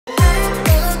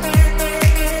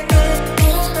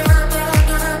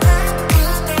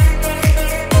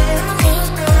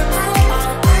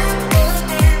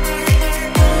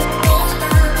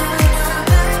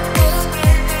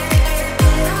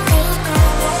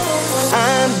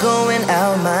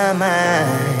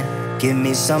Give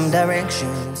me some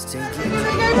directions to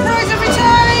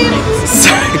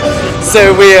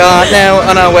So we are now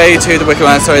on our way to the Wicker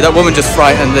Man. Sorry, that woman just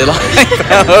frightened the life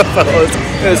out of us.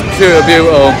 It was pure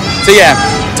beautiful. So yeah,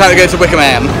 time to go to the Wicker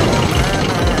Man.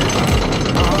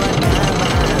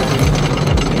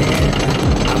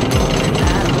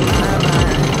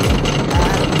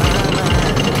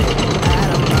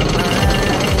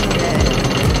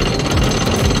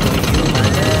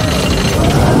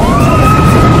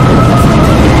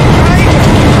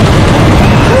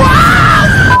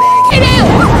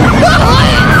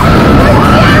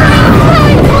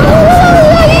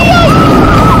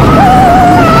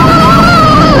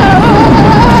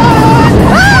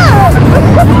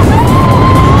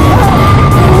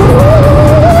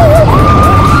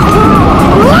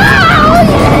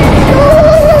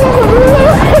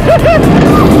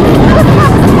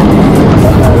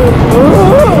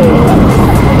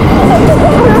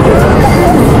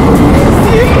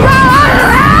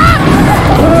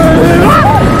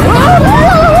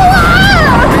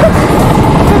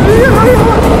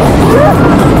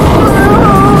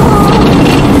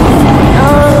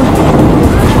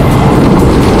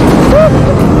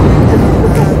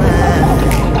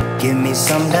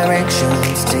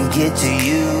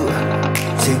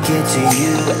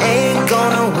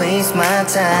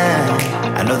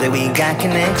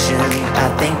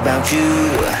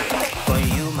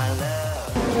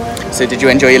 So did you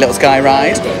enjoy your little sky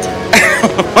ride? I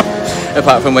did.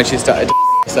 Apart from when she started to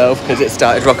herself, because it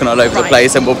started rocking all over the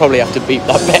place, and we'll probably have to beep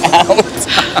that bit out.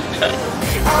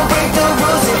 I'll break the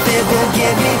rules if it will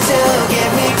get me to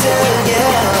you.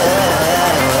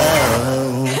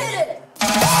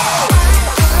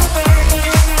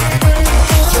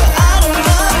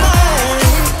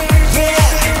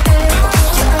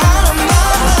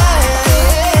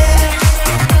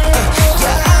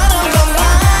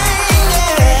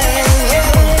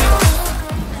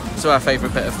 So our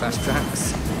favourite bit of Fast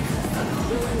Tracks,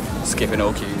 skipping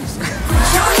all cues.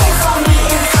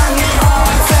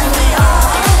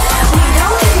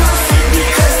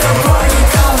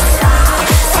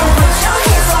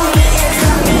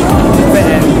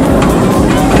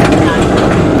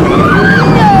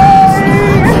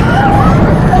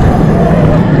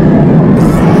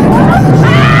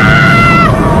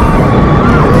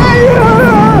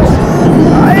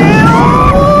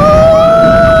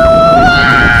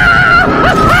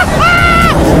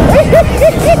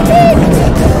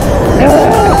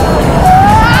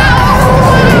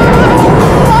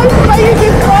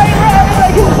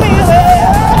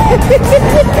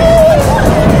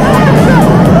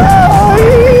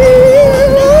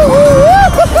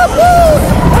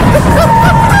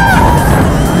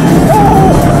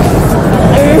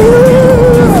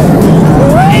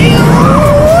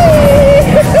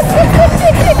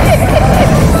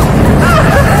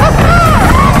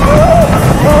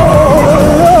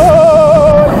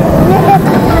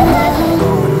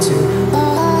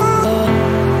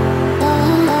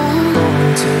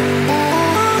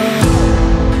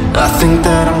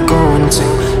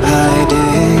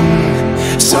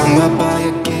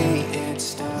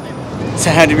 So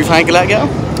how did we find that girl?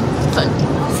 Fun.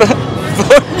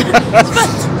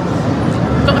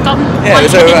 Yeah, it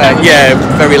was alright. Yeah,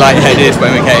 very light-headed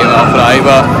when we came off, like,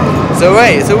 but it's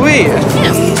alright, it's alright.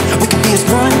 Yeah.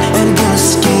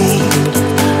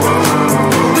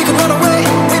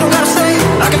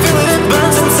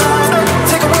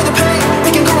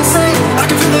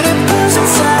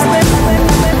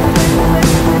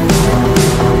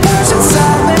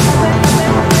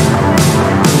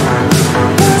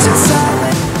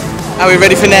 Are we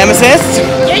ready for Nemesis?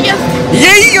 Yeah, yeah.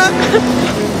 Yeah!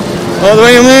 All the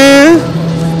way in there!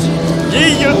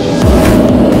 Yeah!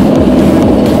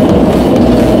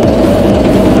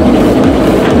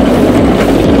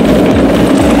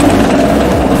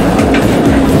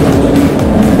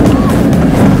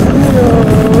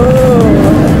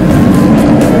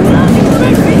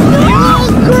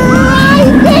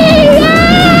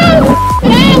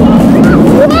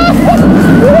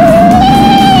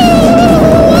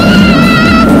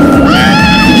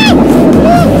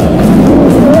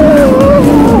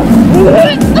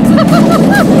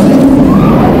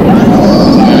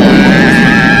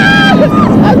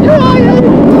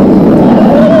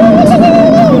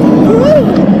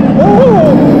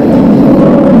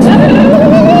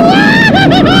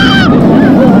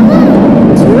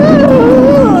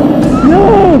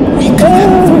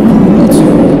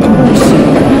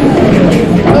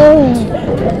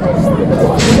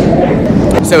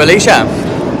 So Alicia,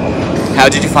 how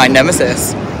did you find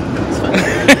Nemesis?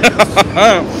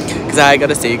 Because I got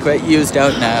a secret you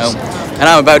don't know, and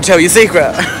I'm about to tell you a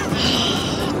secret.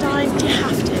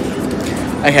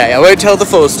 Okay, I won't tell the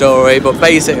full story, but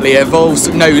basically it involves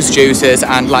nose juices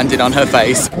and landing on her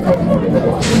face.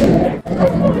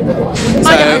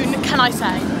 My own, can I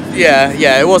say?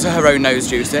 Yeah, it was her own nose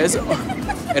juices,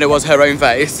 and it was her own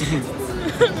face.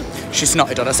 She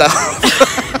snotted on herself.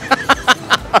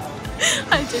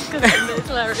 I did, because it's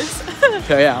hilarious.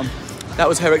 So yeah, that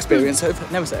was her experience of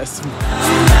Nemesis.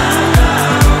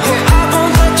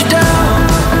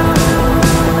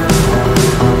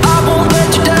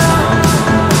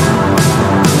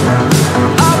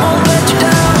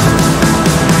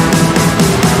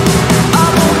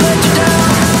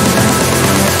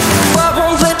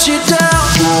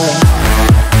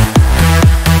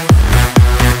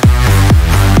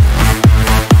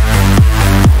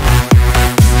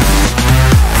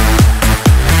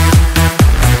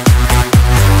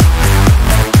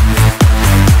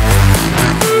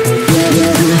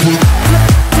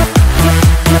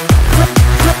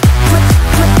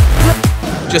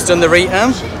 Just done the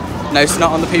Rita. No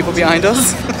snot on the people behind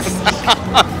us.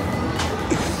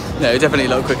 No, definitely a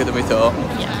lot quicker than we thought.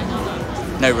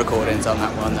 No recordings on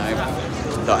that one though.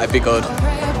 Thought it'd be good.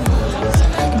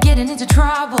 Getting into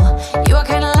trouble. You are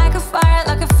kind of like a fire,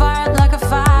 like a fire, like a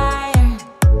fire.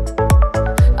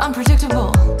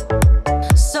 Unpredictable,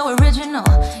 so original.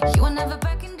 You will never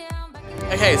backing down.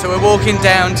 Okay, so we're walking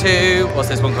down to, what's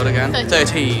this one called again?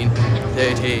 13.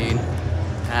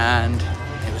 And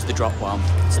it was the drop one.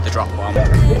 It's the drop one.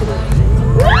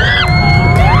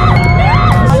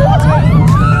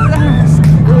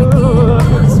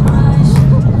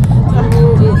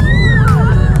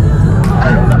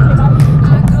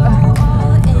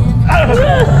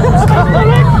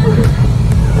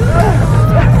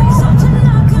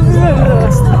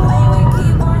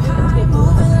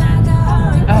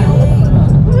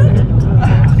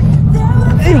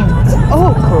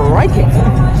 Oh, crikey!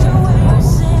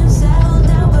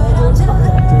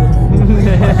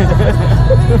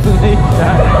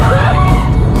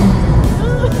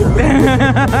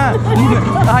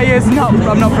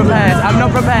 I'm not prepared. I'm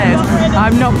not prepared.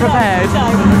 I'm not prepared.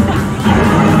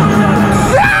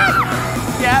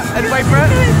 Yeah, let's wait for it.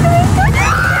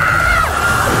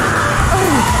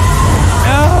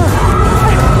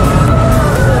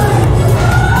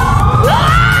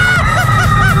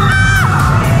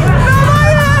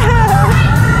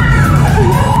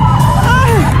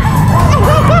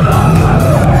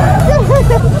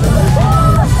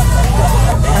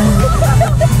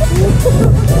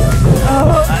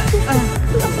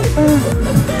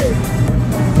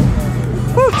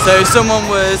 So someone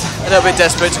was a little bit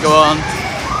desperate to go on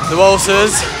the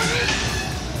waltzers.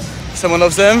 Someone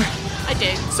loves them. I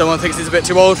do. Someone thinks it's a bit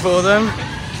too old for them.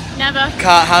 Never.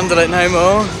 Can't handle it no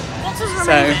more. Waltzers are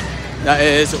So amazing. that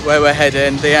is where we're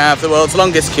heading. They have the world's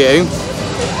longest queue.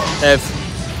 They have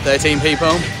 13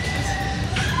 people.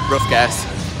 Rough guess.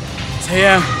 So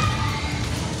yeah.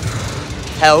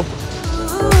 Hell.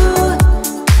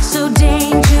 So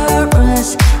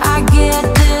dangerous. I get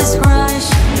this rush.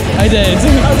 I did.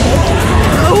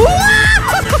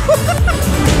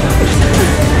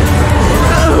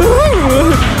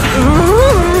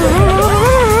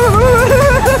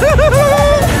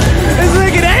 It's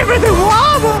making everything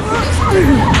wobble!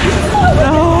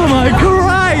 Oh my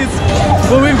Christ!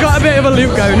 Well, we've got a bit of a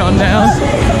loop going on now.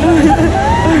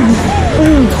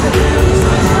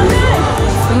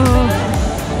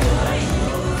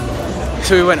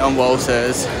 So we went on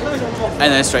waltzers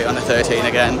and then straight on to 13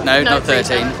 again. No, not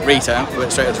 13. Rita. We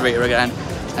went straight on to Rita again.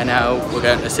 And now we're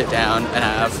going to sit down and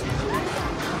have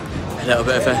a little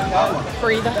bit of a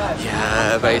Breather.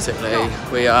 yeah, basically.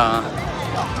 We are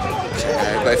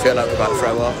we both feel like we're about to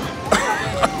throw up.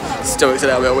 Stomach's a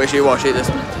little bit wishy-washy this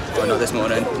well, not this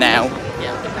morning. Now.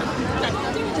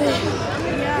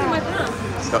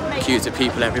 Got queues of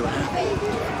people everywhere.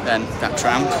 Then that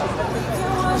tramp.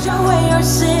 Wash away your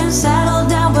sins, settle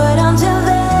down, but until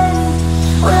then,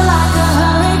 we're like a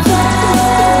hurricane.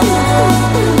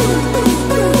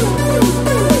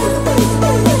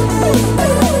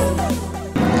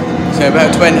 So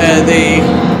about to enter the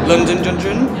London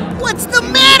Dungeon. What's the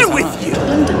matter with you?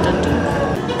 London Dungeon.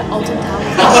 The Alton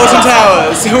Towers. Alton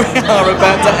Towers. We are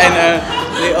about to enter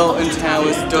the Alton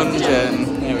Towers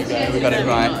dungeon. There we go. We got it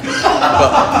right.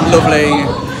 Got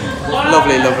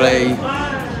lovely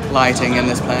lighting in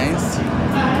this place.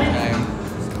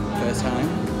 First time.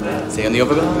 See you on the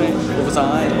other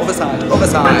side. Other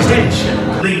side. Attention,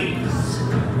 please.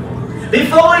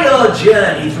 Before your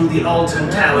journey through the Alton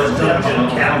Towers dungeon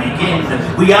can begin,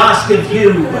 we ask of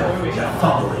you the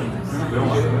following.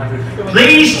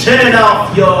 Please turn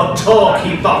off your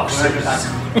talkie boxes.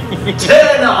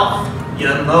 Turn off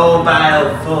your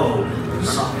mobile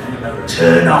phones.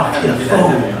 Turn off your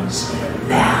phones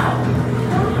now.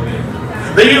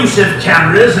 The use of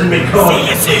cameras and recording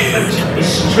equipment is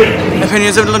strictly...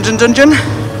 Opinions of London Dungeon?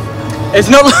 It's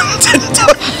not London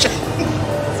Dungeon.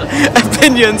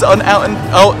 Opinions on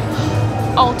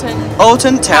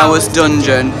Alton Towers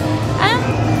Dungeon.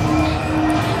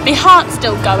 My heart's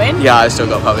still going. Yeah, I've still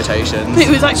got palpitations. It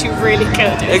was actually really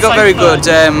good. It got very good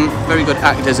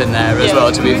actors in there as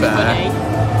well, to be fair.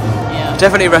 Yeah.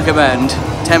 Definitely recommend.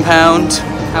 £10.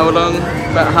 How long?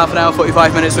 About half an hour,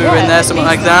 45 minutes we were in there, something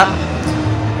like that.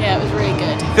 Yeah, it was really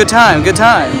good. Good time, good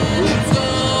time.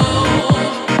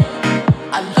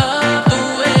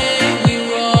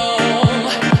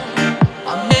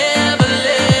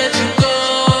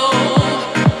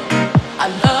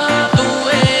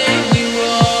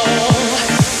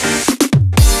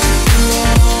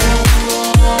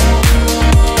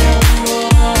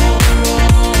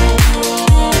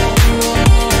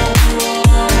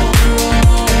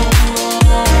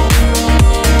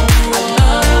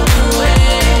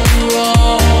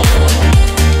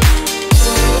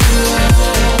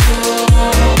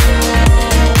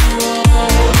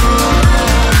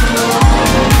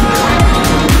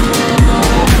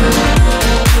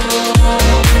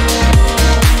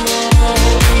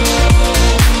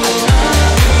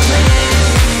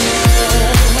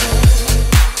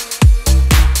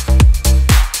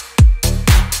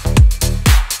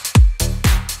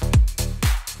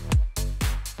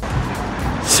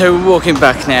 So we're walking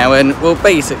back now, and well,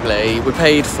 basically we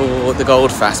paid for the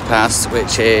gold fast pass,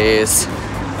 which is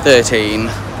 13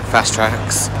 fast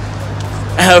tracks.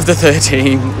 Out of the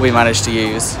 13 we managed to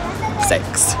use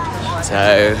 6.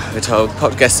 So we told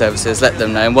Podcast Services, let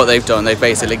them know, and what they've done, they've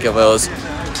basically given us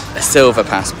a silver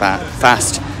fast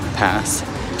pass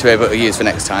to be able to use for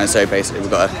next time. So basically we've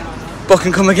got to book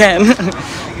and come again.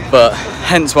 But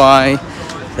hence why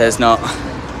there's not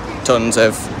tons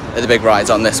of the big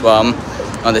rides on this one,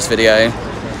 on this video.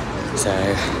 So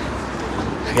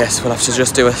I guess we'll have to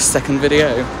just do a second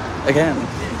video again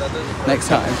next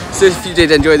time. So if you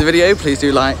did enjoy the video, please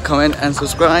do like, comment and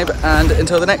subscribe, and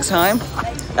until the next time,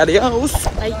 adios.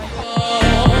 Bye.